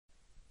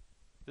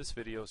This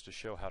video is to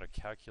show how to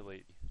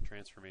calculate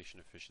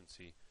transformation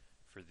efficiency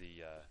for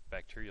the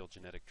bacterial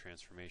genetic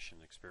transformation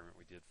experiment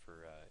we did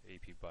for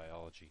AP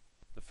Biology.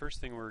 The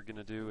first thing we're going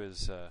to do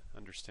is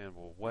understand,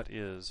 well, what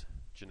is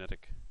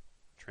genetic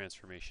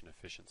transformation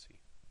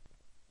efficiency?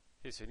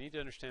 Okay, so you need to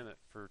understand that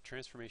for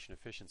transformation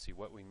efficiency,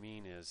 what we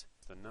mean is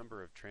the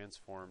number of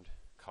transformed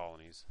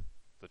colonies.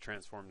 The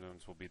transformed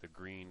ones will be the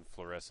green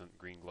fluorescent,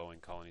 green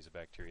glowing colonies of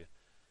bacteria.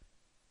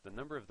 The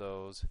number of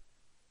those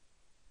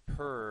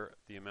per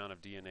the amount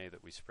of DNA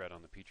that we spread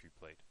on the Petri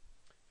plate.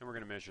 And we're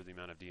going to measure the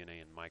amount of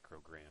DNA in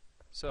micrograms.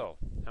 So,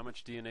 how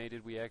much DNA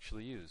did we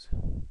actually use?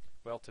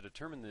 Well, to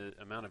determine the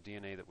amount of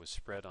DNA that was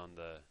spread on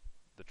the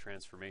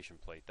transformation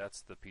plate,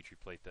 that's the Petri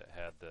plate that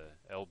had the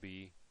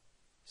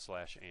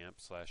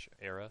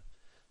LB/AMP/ERA.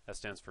 That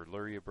stands for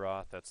Luria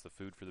broth, that's the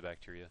food for the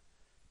bacteria.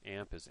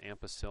 AMP is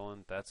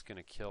ampicillin, that's going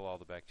to kill all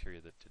the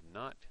bacteria that did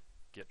not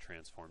get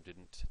transformed,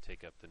 didn't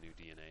take up the new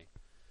DNA.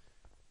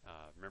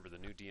 Remember, the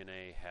new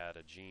DNA had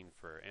a gene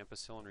for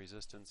ampicillin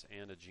resistance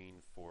and a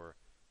gene for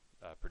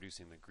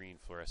producing the green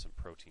fluorescent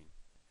protein.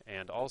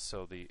 And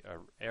also the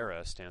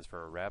ERA stands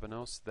for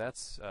arabinose.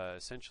 That's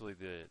essentially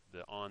the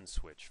on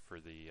switch for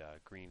the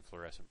green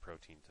fluorescent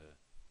protein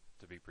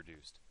to be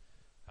produced.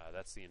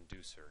 That's the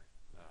inducer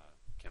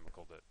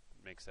chemical that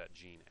makes that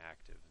gene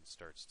active and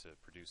starts to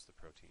produce the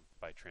protein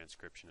by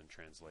transcription and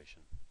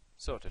translation.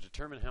 So to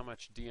determine how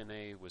much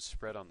DNA was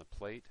spread on the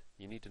plate,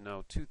 you need to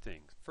know two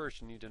things.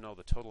 First, you need to know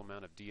the total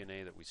amount of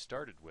DNA that we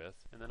started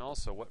with, and then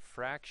also what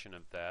fraction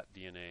of that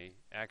DNA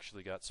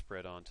actually got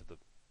spread onto the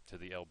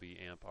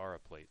LB/AMP/ERA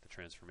plate, the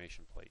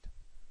transformation plate.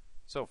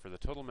 So for the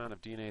total amount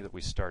of DNA that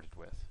we started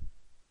with,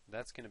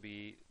 that's going to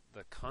be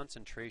the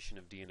concentration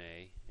of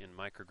DNA in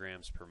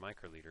micrograms per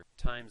microliter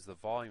times the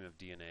volume of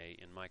DNA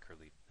in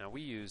microliter. Now we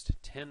used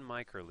 10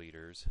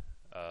 microliters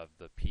of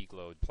the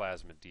pGLO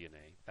plasmid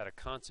DNA at a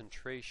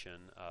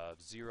concentration of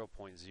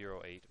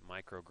 0.08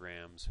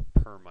 micrograms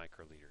per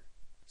microliter.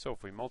 So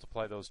if we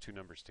multiply those two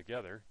numbers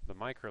together, the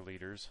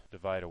microliters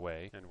divide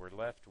away and we're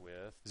left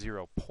with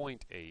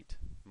 0.8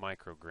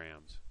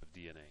 micrograms of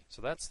DNA.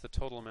 So that's the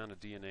total amount of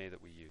DNA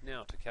that we use.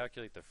 Now to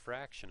calculate the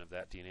fraction of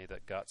that DNA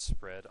that got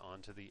spread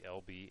onto the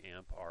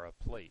LB/AMP/ERA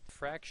plate. The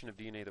fraction of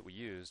DNA that we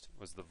used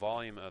was the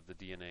volume of the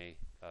DNA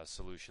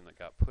solution that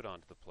got put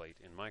onto the plate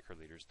in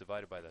microliters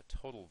divided by the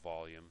total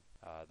volume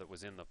that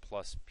was in the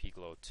plus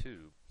pGLO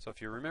tube. So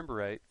if you remember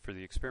right, for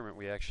the experiment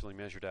we actually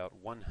measured out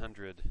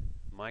 100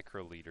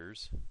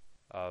 microliters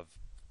of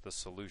the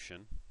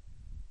solution,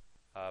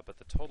 but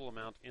the total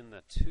amount in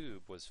the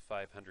tube was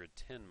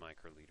 510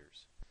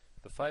 microliters.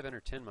 The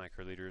 510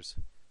 microliters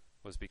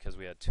was because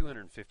we had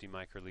 250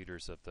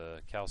 microliters of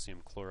the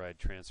calcium chloride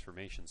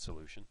transformation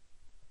solution.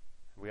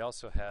 We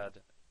also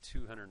had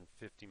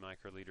 250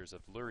 microliters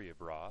of Luria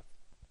broth,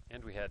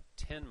 and we had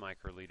 10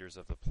 microliters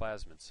of the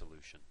plasmid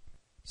solution.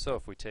 So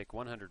if we take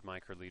 100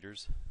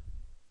 microliters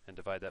and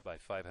divide that by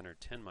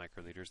 510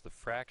 microliters, the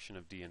fraction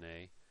of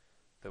DNA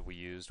that we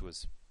used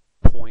was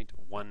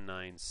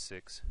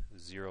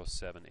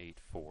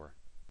 0.1960784.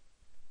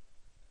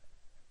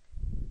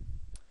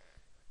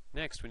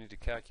 Next, we need to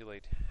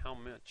calculate how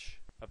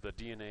much of the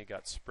DNA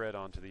got spread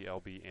onto the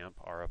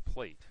LB/AMP/ERA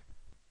plate.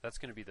 That's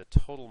going to be the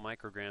total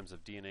micrograms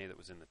of DNA that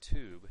was in the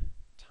tube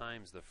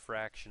times the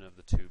fraction of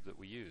the tube that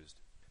we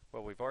used.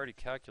 Well, we've already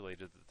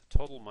calculated that the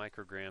total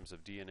micrograms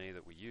of DNA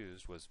that we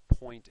used was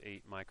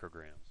 0.8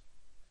 micrograms.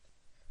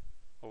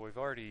 Well, we've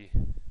already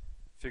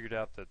figured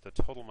out that the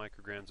total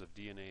micrograms of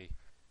DNA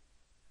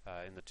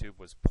in the tube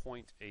was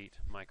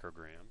 0.8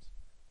 micrograms,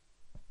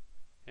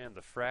 and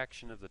the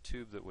fraction of the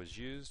tube that was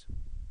used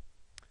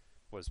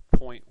was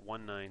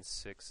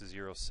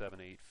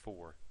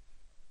 0.1960784.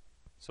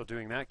 So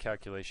doing that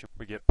calculation,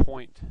 we get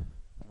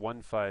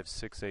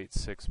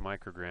 0.15686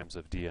 micrograms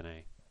of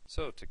DNA.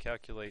 So to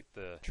calculate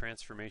the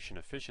transformation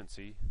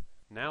efficiency,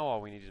 now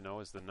all we need to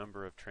know is the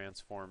number of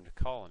transformed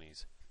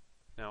colonies.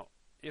 Now,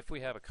 if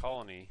we have a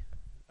colony,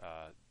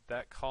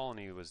 that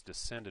colony was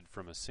descended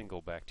from a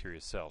single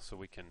bacteria cell, so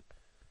we can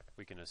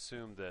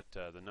assume that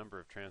the number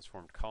of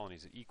transformed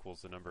colonies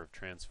equals the number of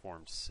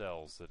transformed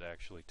cells that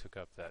actually took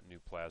up that new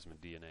plasmid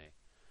DNA.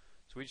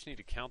 So we just need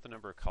to count the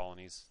number of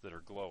colonies that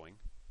are glowing,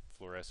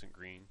 fluorescent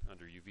green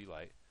under UV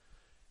light,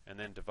 and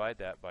then divide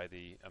that by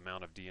the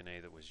amount of DNA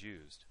that was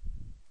used.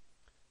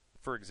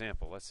 For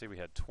example, let's say we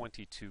had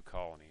 22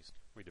 colonies.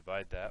 We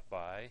divide that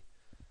by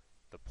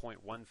the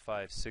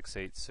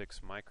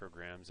 0.15686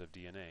 micrograms of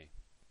DNA.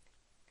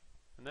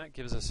 And that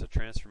gives us a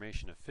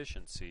transformation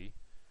efficiency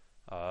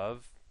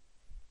of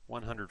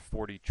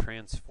 140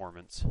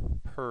 transformants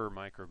per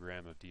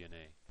microgram of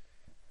DNA.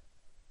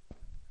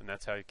 And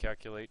that's how you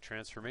calculate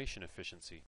transformation efficiency.